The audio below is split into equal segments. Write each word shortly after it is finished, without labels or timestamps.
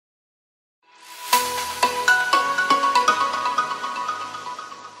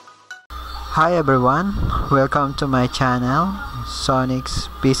Hi everyone, welcome to my channel Sonic's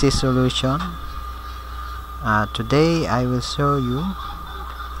PC Solution. Today I will show you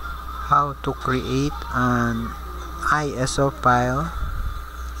how to create an ISO file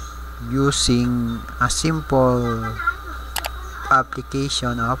using a simple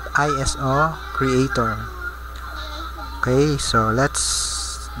application of ISO Creator. Okay, so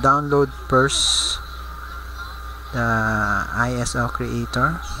let's download first the ISO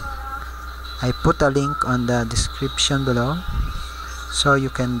Creator. I put a link on the description below so you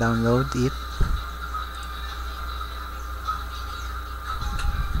can download it.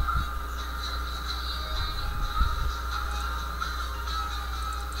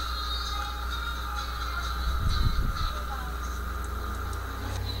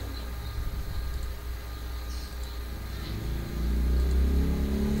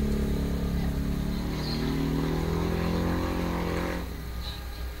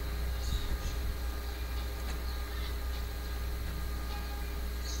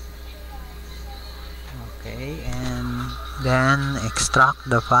 Okay, and then extract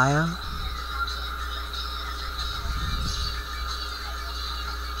the file.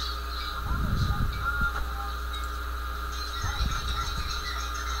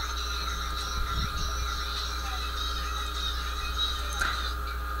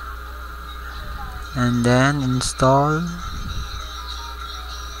 And then install.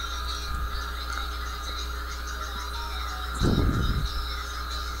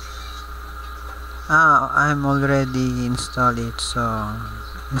 I'm already installed it, so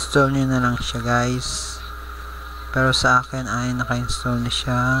install nyo na lang siya guys, pero sa akin ay naka-install na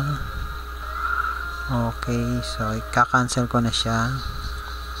siya. Okay, so i-cancel ko na siya.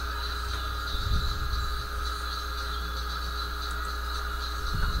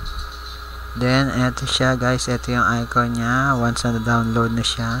 Then eto siya guys, eto yung icon nya. Once na download na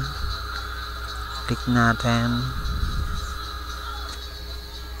siya, click natin.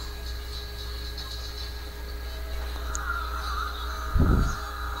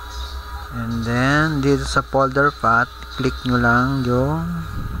 And then dito sa folder path, click nyo lang yung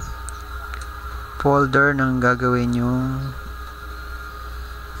folder ng gagawin yung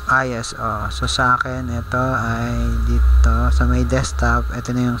ISO. So sa akin ito ay dito sa may desktop.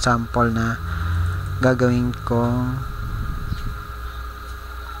 Ito na yung sample na gagawin kong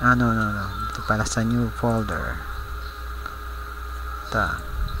dito pala sa new folder.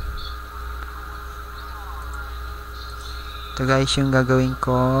 Ito guys yung gagawin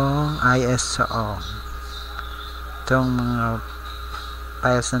kong ISO. Itong mga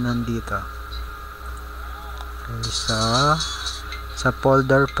files na nandito. Okay, so sa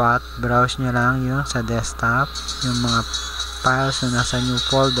folder path, browse nyo lang yung sa desktop, yung mga files na nasa new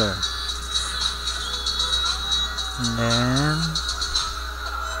folder. And then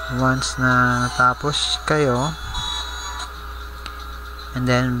once na tapos kayo, and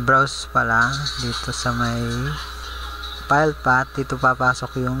then browse pala dito sa may file path, dito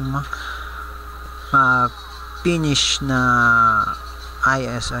papasok yung finish na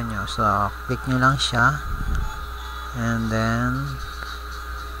ISO nyo. So click nyo lang siya, and then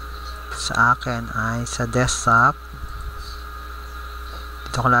sa akin ay sa desktop,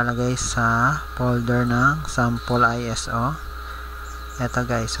 dito ko lalagay sa folder ng sample ISO. Eto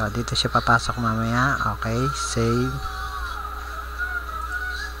guys, so dito siya papasok mamaya. Okay, save.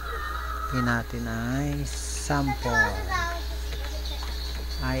 Pin natin ay sample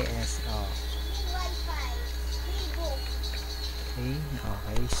ISO.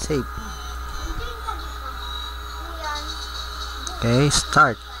 Okay, save. Okay,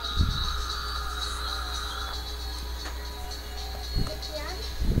 start.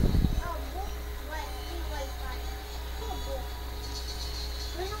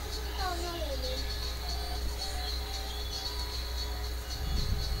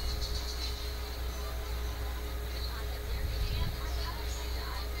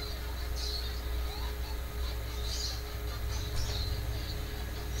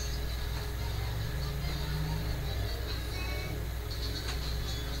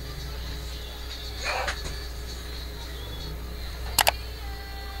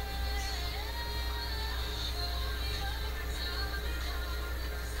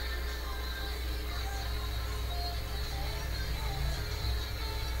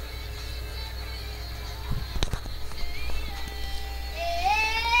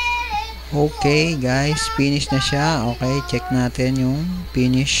 Okay guys, finish na siya. Okay, check natin yung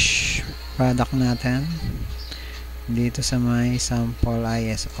finish product natin dito sa may sample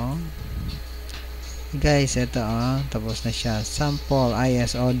ISO. Guys, ito tapos na siya. Sample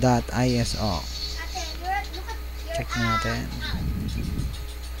ISO.iso. Check natin.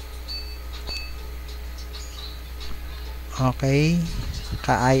 Okay,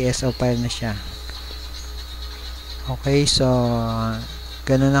 ka-ISO file na siya. Okay, so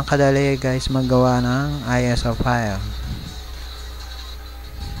ganun lang kadali guys maggawa ng ISO file.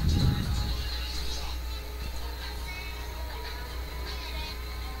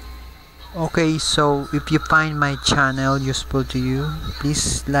 Okay, so if you find my channel useful to you,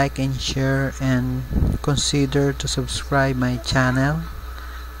 please like and share and consider to subscribe my channel.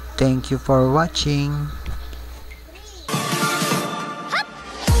 Thank you for watching.